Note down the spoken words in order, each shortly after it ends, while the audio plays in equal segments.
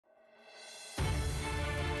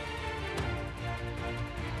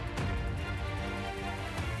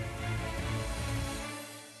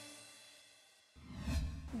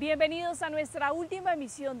Bienvenidos a nuestra última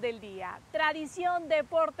emisión del día. Tradición,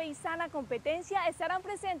 deporte y sana competencia estarán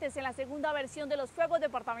presentes en la segunda versión de los Juegos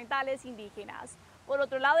Departamentales Indígenas. Por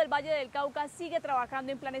otro lado, el Valle del Cauca sigue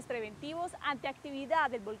trabajando en planes preventivos ante actividad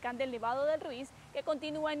del volcán del Nevado del Ruiz, que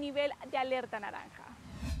continúa en nivel de alerta naranja.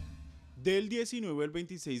 Del 19 al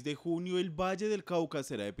 26 de junio, el Valle del Cauca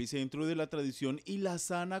será epicentro de la tradición y la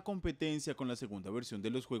sana competencia con la segunda versión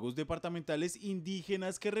de los Juegos Departamentales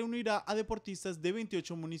Indígenas, que reunirá a deportistas de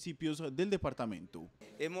 28 municipios del departamento.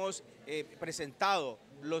 Hemos presentado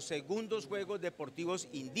los segundos Juegos Deportivos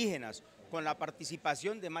Indígenas con la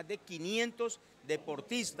participación de más de 500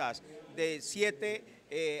 deportistas de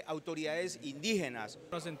 7 autoridades indígenas.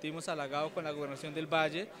 Nos sentimos halagados con la gobernación del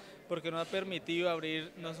Valle porque nos ha permitido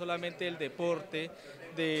abrir no solamente el deporte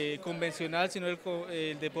convencional, sino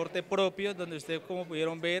el deporte propio, donde ustedes, como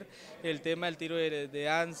pudieron ver, el tema del tiro de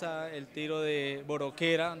anza, el tiro de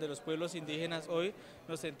boroquera, donde los pueblos indígenas hoy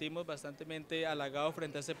nos sentimos bastante halagados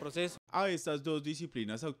frente a ese proceso. A estas dos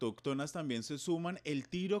disciplinas autóctonas también se suman el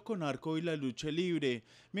tiro con arco y la lucha libre,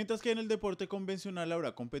 mientras que en el deporte convencional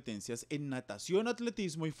habrá competencias en natación,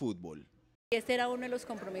 atletismo y fútbol. Este era uno de los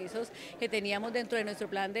compromisos que teníamos dentro de nuestro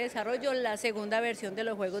plan de desarrollo, la segunda versión de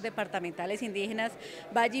los Juegos Departamentales Indígenas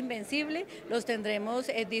Valle Invencible. Los tendremos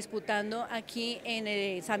disputando aquí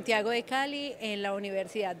en Santiago de Cali, en la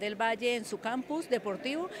Universidad del Valle, en su campus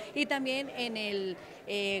deportivo y también en el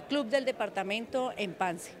Club del Departamento en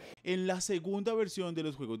Pance. En la segunda versión de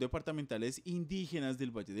los Juegos Departamentales Indígenas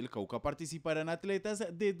del Valle del Cauca participarán atletas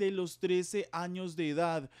desde los 13 años de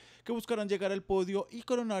edad, que buscarán llegar al podio y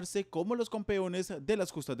coronarse como los campeones de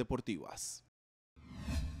las justas deportivas.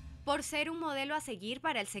 Por ser un modelo a seguir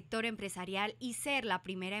para el sector empresarial y ser la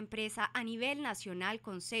primera empresa a nivel nacional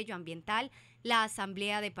con sello ambiental, la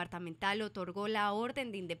Asamblea Departamental otorgó la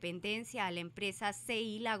Orden de Independencia a la empresa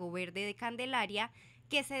CI Lago Verde de Candelaria,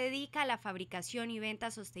 que se dedica a la fabricación y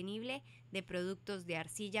venta sostenible de productos de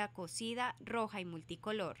arcilla cocida, roja y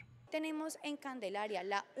multicolor. Tenemos en Candelaria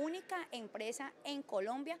la única empresa en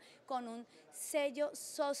Colombia con un sello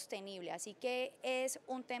sostenible, así que es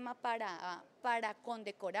un tema para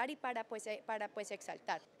condecorar y para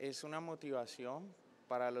exaltar. Es una motivación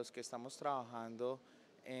para los que estamos trabajando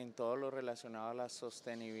en todo lo relacionado a la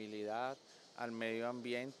sostenibilidad, al medio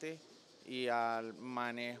ambiente y al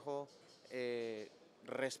manejo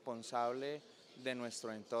responsable de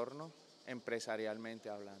nuestro entorno, empresarialmente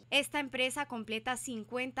hablando. Esta empresa completa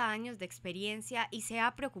 50 años de experiencia y se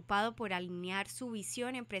ha preocupado por alinear su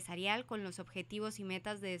visión empresarial con los objetivos y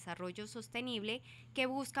metas de desarrollo sostenible que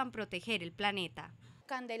buscan proteger el planeta.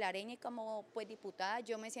 Candelareña y como diputada,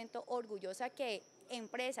 yo me siento orgullosa que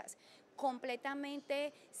empresas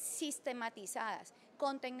completamente sistematizadas,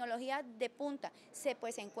 con tecnología de punta, se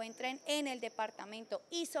encuentren en el departamento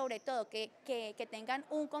y sobre todo que tengan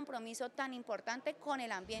un compromiso tan importante con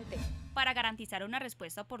el ambiente. Para garantizar una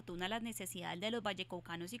respuesta oportuna a las necesidades de los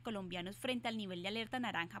vallecaucanos y colombianos frente al nivel de alerta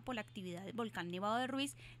naranja por la actividad del volcán Nevado del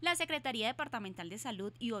Ruiz, la Secretaría Departamental de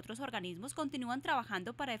Salud y otros organismos continúan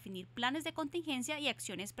trabajando para definir planes de contingencia y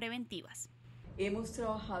acciones preventivas. Hemos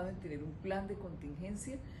trabajado en tener un plan de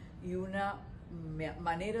contingencia y una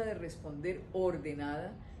manera de responder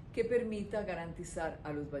ordenada que permita garantizar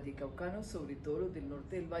a los vallecaucanos, sobre todo los del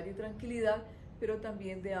norte del valle, tranquilidad, pero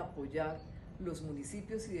también de apoyar los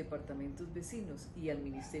municipios y departamentos vecinos y al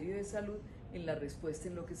Ministerio de Salud en la respuesta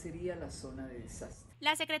en lo que sería la zona de desastre.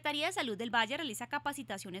 La Secretaría de Salud del Valle realiza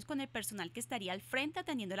capacitaciones con el personal que estaría al frente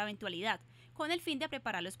atendiendo la eventualidad, con el fin de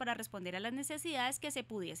prepararlos para responder a las necesidades que se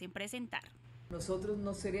pudiesen presentar. Nosotros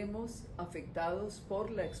no seremos afectados por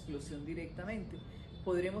la explosión directamente.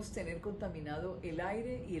 Podremos tener contaminado el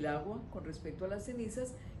aire y el agua con respecto a las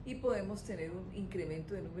cenizas y podemos tener un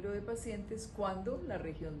incremento de número de pacientes cuando la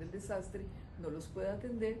región del desastre no los pueda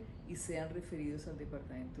atender y sean referidos al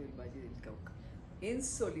departamento del Valle del Cauca. En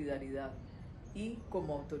solidaridad y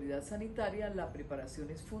como autoridad sanitaria, la preparación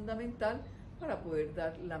es fundamental para poder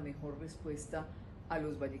dar la mejor respuesta a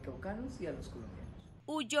los vallecaucanos y a los colombianos.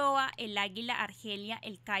 Ulloa, El Águila, Argelia,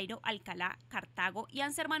 El Cairo, Alcalá, Cartago y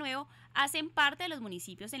Ansermanuevo hacen parte de los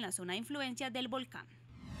municipios en la zona de influencia del volcán.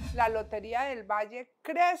 La Lotería del Valle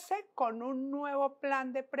crece con un nuevo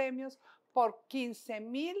plan de premios por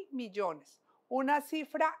 15.000 millones, una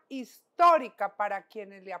cifra histórica para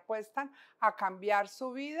quienes le apuestan a cambiar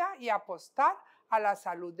su vida y apostar a la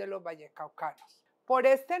salud de los vallecaucanos. Por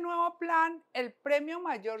este nuevo plan, el premio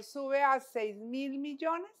mayor sube a 6.000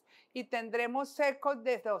 millones y tendremos secos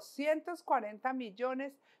de 240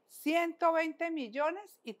 millones 120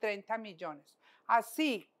 millones y 30 millones,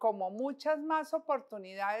 así como muchas más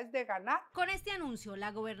oportunidades de ganar. Con este anuncio,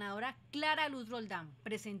 la gobernadora Clara Luz Roldán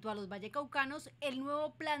presentó a los vallecaucanos el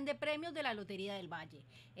nuevo plan de premios de la Lotería del Valle.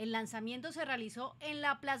 El lanzamiento se realizó en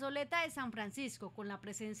la plazoleta de San Francisco con la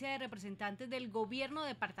presencia de representantes del gobierno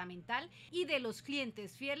departamental y de los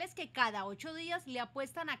clientes fieles que cada 8 días le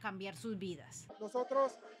apuestan a cambiar sus vidas.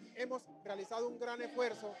 Nosotros hemos realizado un gran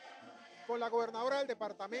esfuerzo con la gobernadora del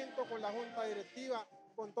departamento, con la junta directiva,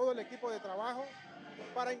 con todo el equipo de trabajo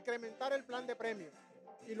para incrementar el plan de premios.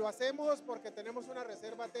 Y lo hacemos porque tenemos una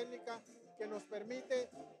reserva técnica que nos permite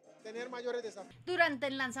tener mayores desafíos. Durante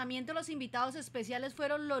el lanzamiento, los invitados especiales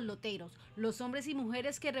fueron los loteros, los hombres y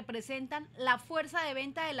mujeres que representan la fuerza de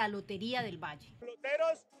venta de la Lotería del Valle. Los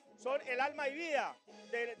loteros son el alma y vida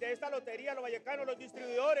de esta lotería, los vallecanos, los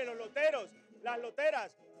distribuidores, los loteros, las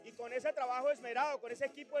loteras. Y con ese trabajo esmerado, con ese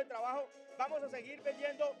equipo de trabajo, vamos a seguir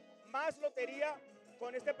vendiendo más lotería.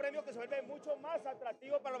 Con este premio que se vuelve mucho más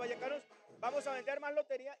atractivo para los vallecanos, vamos a vender más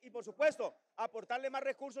lotería y, por supuesto, aportarle más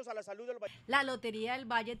recursos a la salud de los vallecanos. La Lotería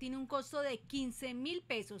del Valle tiene un costo de 15.000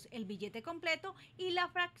 pesos, el billete completo y la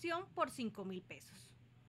fracción por 5.000 pesos.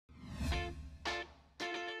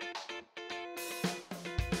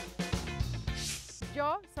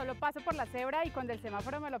 Yo solo paso por la cebra y cuando el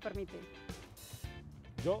semáforo me lo permite.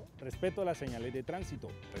 Yo respeto las señales de tránsito,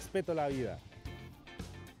 respeto la vida.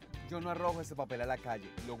 Yo no arrojo ese papel a la calle,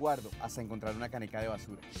 lo guardo hasta encontrar una caneca de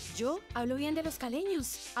basura. Yo hablo bien de los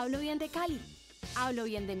caleños, hablo bien de Cali, hablo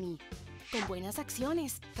bien de mí. Con buenas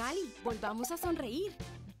acciones, Cali, volvamos a sonreír.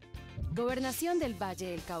 Gobernación del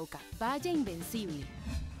Valle del Cauca, Valle Invencible.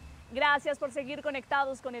 Gracias por seguir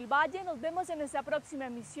conectados con el Valle. Nos vemos en nuestra próxima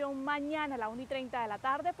emisión mañana a la 1:30 de la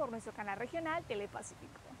tarde por nuestro canal regional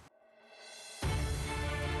Telepacífico.